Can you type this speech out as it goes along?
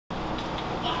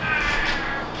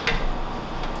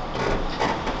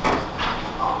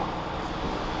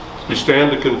We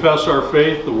stand to confess our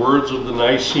faith, the words of the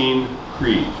Nicene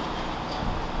Creed.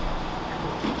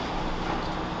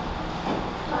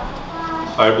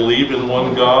 I believe in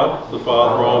one God, the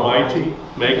Father Almighty,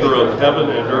 maker of heaven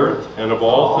and earth, and of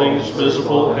all things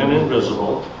visible and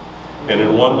invisible, and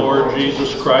in one Lord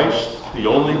Jesus Christ, the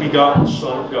only begotten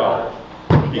Son of God,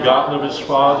 begotten of his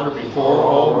Father before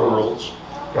all worlds,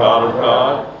 God of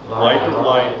God, light of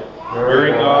light,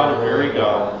 very God of very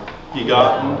God,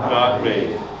 begotten, not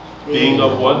made, being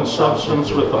of one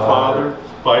substance with the Father,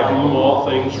 by whom all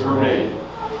things were made,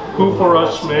 who for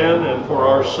us men and for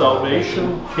our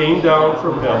salvation came down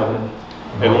from heaven,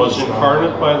 and was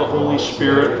incarnate by the Holy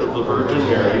Spirit of the Virgin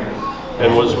Mary,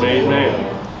 and was made man,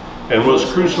 and was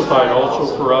crucified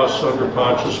also for us under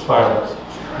Pontius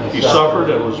Pilate. He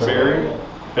suffered and was buried,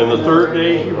 and the third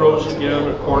day he rose again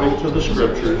according to the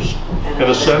Scriptures, and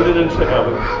ascended into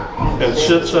heaven, and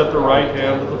sits at the right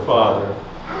hand of the Father.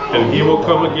 And he will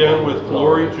come again with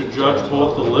glory to judge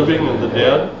both the living and the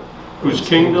dead, whose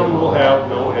kingdom will have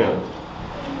no end.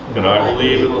 And I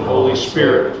believe in the Holy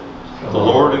Spirit, the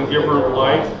Lord and giver of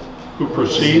life, who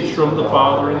proceeds from the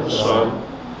Father and the Son,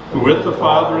 who with the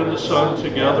Father and the Son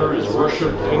together is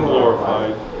worshipped and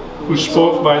glorified, who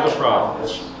spoke by the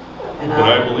prophets. And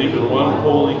I believe in one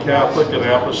holy Catholic and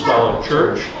Apostolic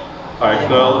Church. I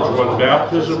acknowledge one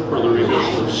baptism for the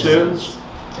remission of sins,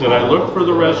 and I look for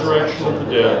the resurrection of the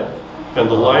dead and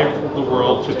the life of the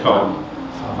world to come.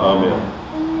 Amen.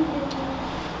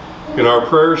 In our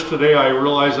prayers today, I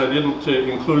realize I didn't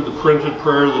include the printed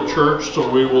prayer of the church, so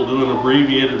we will do an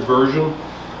abbreviated version.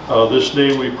 This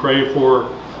day we pray for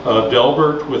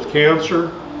Delbert with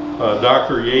cancer,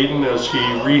 Dr. Yaden as he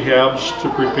rehabs to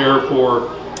prepare for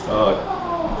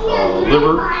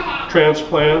liver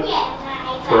transplant,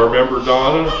 for our member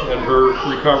Donna and her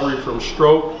recovery from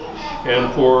stroke,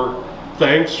 and for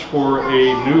thanks for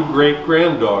a new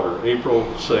great-granddaughter, April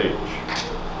Sage.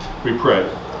 We pray.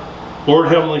 Lord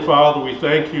Heavenly Father, we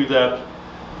thank you that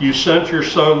you sent your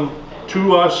Son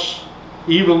to us,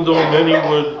 even though many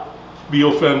would be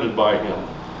offended by him.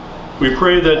 We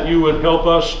pray that you would help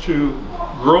us to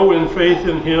grow in faith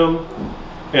in him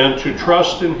and to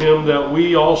trust in him, that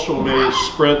we also may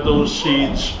spread those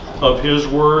seeds of his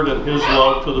word and his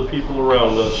love to the people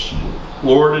around us.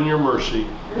 Lord, in your mercy.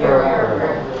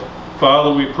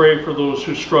 Father, we pray for those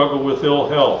who struggle with ill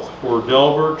health, for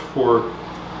Delbert, for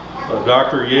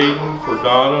Dr. Yaden, for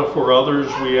Donna, for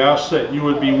others. We ask that you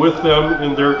would be with them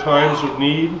in their times of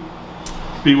need,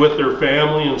 be with their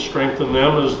family and strengthen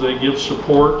them as they give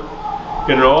support,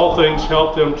 and in all things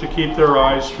help them to keep their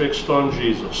eyes fixed on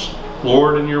Jesus.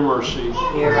 Lord, in your mercy.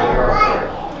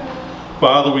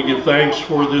 Father, we give thanks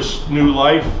for this new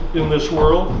life in this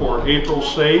world, for April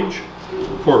Sage,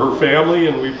 for her family,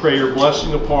 and we pray your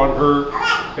blessing upon her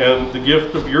and the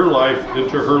gift of your life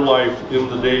into her life in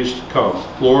the days to come.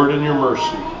 Lord, in your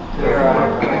mercy.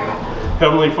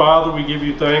 Heavenly Father, we give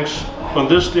you thanks on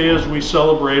this day as we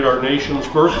celebrate our nation's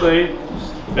birthday,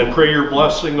 and pray your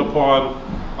blessing upon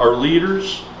our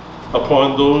leaders,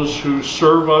 upon those who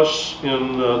serve us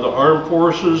in the armed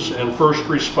forces and first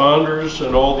responders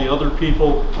and all the other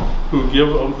people who give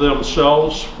of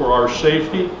themselves for our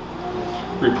safety.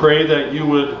 We pray that you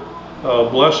would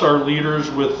bless our leaders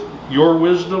with your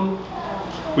wisdom.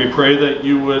 We pray that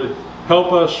you would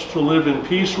help us to live in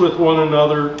peace with one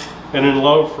another and in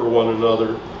love for one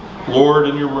another. Lord,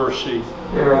 in your mercy.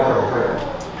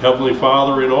 Heavenly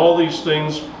Father, in all these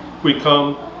things we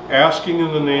come asking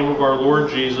in the name of our Lord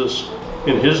Jesus.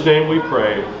 In his name we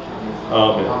pray.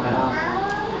 Amen.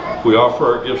 Amen. We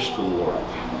offer our gifts to the Lord.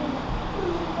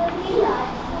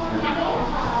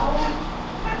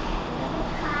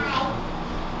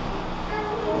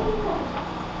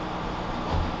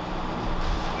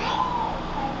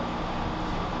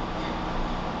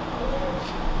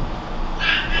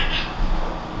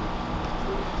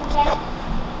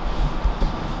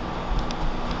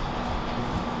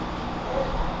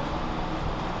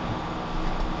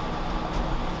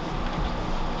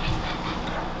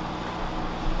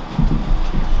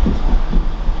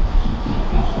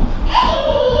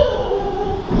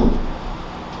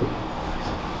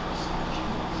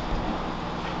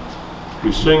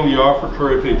 We sing the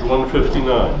offertory, page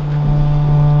 159.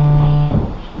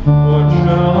 What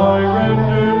shall I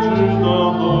render to the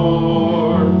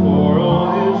Lord for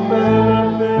all his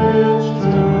benefits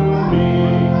to me?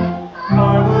 I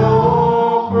will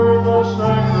offer the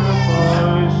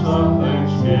sacrifice of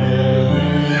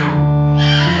thanksgiving,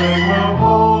 and will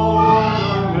call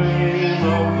on the name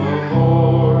of the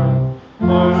Lord. I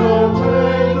will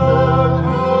take the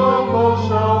cup of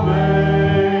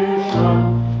salvation,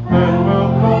 and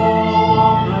will call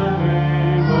on the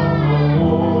name of the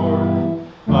Lord.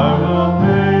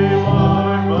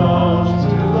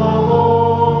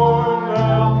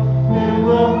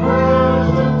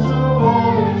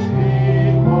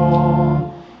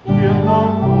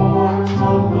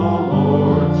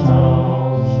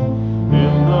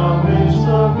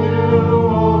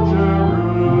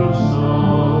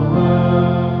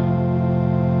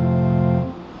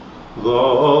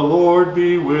 Lord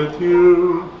be with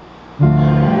you.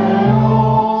 And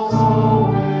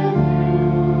also with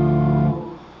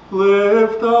you.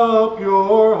 Lift up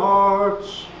your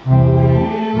hearts. We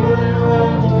lift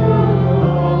them to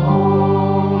the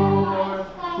Lord.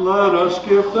 Let us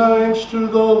give thanks to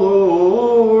the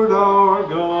Lord our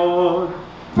God.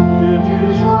 It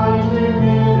is right to give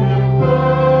him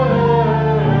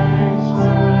thanks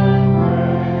and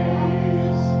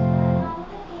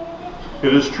praise.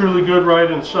 It is truly good, right,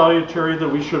 and salutary that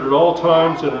we should at all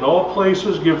times and in all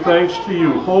places give thanks to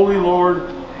you, Holy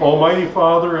Lord, Almighty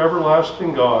Father,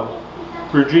 everlasting God,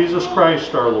 through Jesus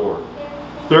Christ our Lord.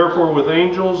 Therefore, with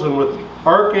angels and with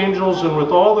archangels and with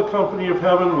all the company of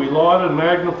heaven, we laud and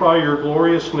magnify your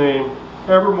glorious name,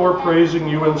 evermore praising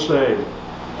you and saying,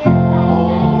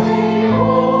 Holy,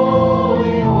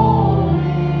 holy,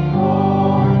 holy,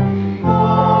 Lord,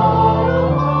 God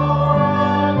of power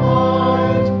and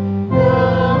might,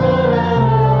 heaven and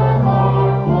earth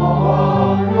are full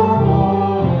of your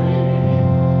glory.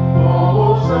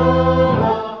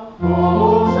 Hosanna,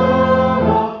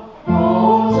 Hosanna,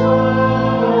 Hosanna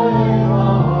in the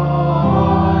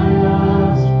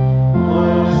highest.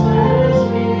 Blessed is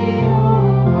he who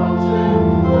comes in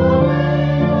the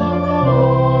name of the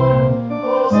Lord.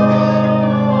 Hosanna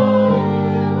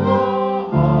in the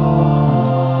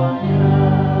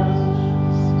highest.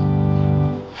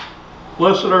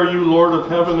 Blessed are you, Lord of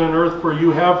heaven and earth, for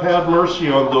you have had mercy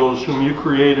on those whom you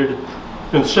created,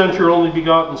 and sent your only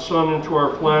begotten Son into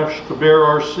our flesh to bear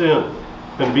our sin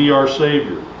and be our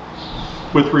Savior.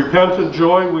 With repentant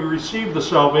joy we receive the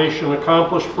salvation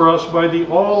accomplished for us by the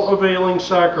all-availing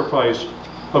sacrifice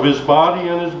of his body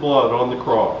and his blood on the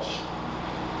cross.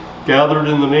 Gathered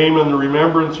in the name and the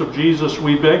remembrance of Jesus,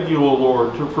 we beg you, O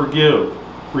Lord, to forgive,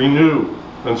 renew,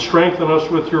 and strengthen us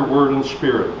with your word and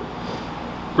spirit.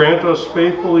 Grant us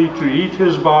faithfully to eat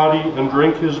his body and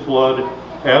drink his blood,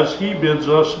 as he bids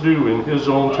us do in his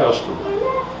own testament.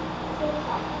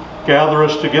 Gather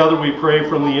us together, we pray,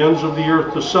 from the ends of the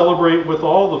earth to celebrate with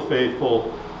all the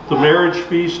faithful the marriage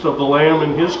feast of the Lamb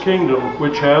in his kingdom,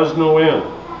 which has no end.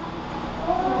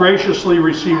 Graciously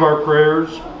receive our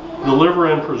prayers, deliver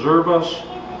and preserve us.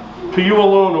 To you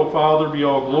alone, O Father, be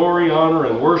all glory, honor,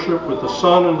 and worship with the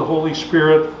Son and the Holy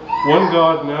Spirit, one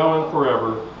God, now and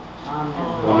forever.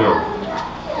 Amen.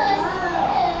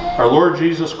 Our Lord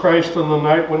Jesus Christ, on the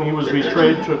night when he was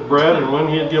betrayed, took bread, and when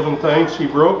he had given thanks, he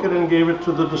broke it and gave it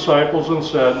to the disciples and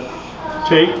said,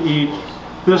 "Take, eat.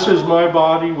 This is my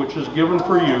body, which is given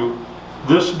for you.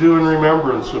 This do in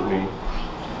remembrance of me."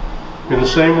 In the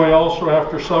same way also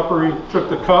after supper he took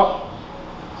the cup,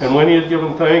 and when he had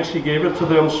given thanks, he gave it to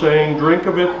them, saying, "Drink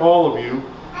of it, all of you.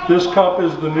 This cup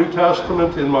is the New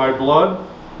Testament in my blood,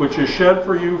 which is shed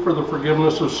for you for the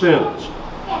forgiveness of sins.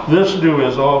 This do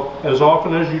as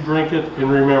often as you drink it in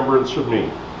remembrance of me."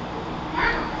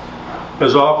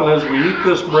 As often as we eat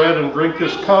this bread and drink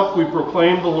this cup, we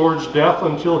proclaim the Lord's death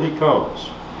until he comes.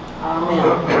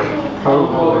 Amen.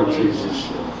 Come, Lord Jesus.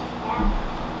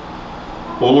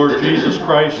 O Lord Jesus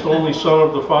Christ, only Son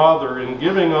of the Father, in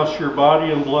giving us your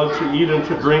body and blood to eat and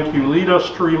to drink, you lead us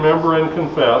to remember and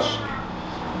confess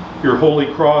your holy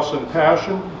cross and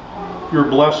passion, your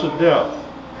blessed death,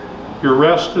 your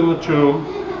rest in the tomb,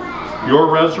 your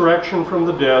resurrection from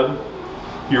the dead,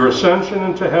 your ascension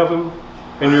into heaven,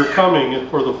 and your coming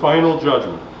for the final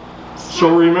judgment. So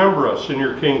remember us in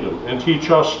your kingdom and teach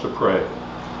us to pray.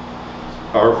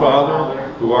 Our Father,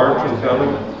 who art in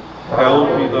heaven,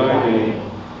 hallowed be thy name.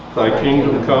 Thy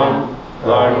kingdom come,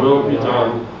 thy will be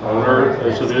done, on earth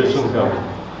as it is in heaven.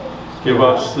 Give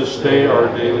us this day our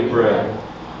daily bread,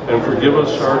 and forgive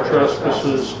us our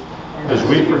trespasses, as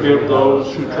we forgive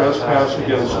those who trespass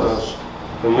against us.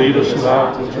 And lead us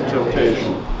not into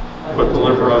temptation, but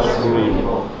deliver us from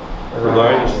evil. For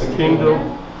thine is the kingdom,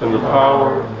 and the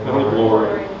power, and the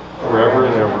glory, forever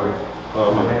and ever.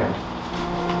 Amen.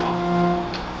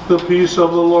 The peace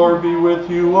of the Lord be with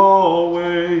you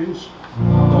always.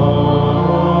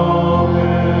 Amen.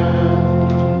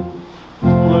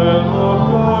 Let the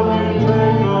God you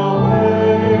take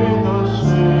away the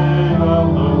sin of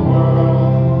the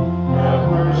world. Have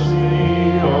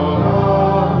mercy on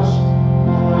us.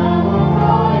 Let the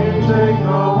God you take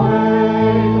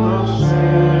away the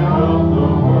sin of the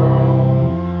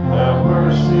world. Have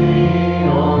mercy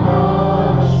on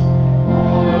us.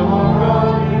 Let the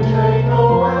God you take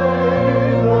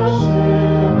away the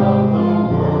sin of the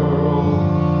world.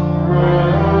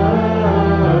 Grant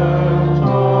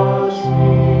us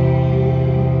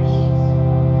peace.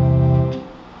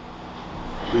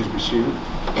 Please be seated.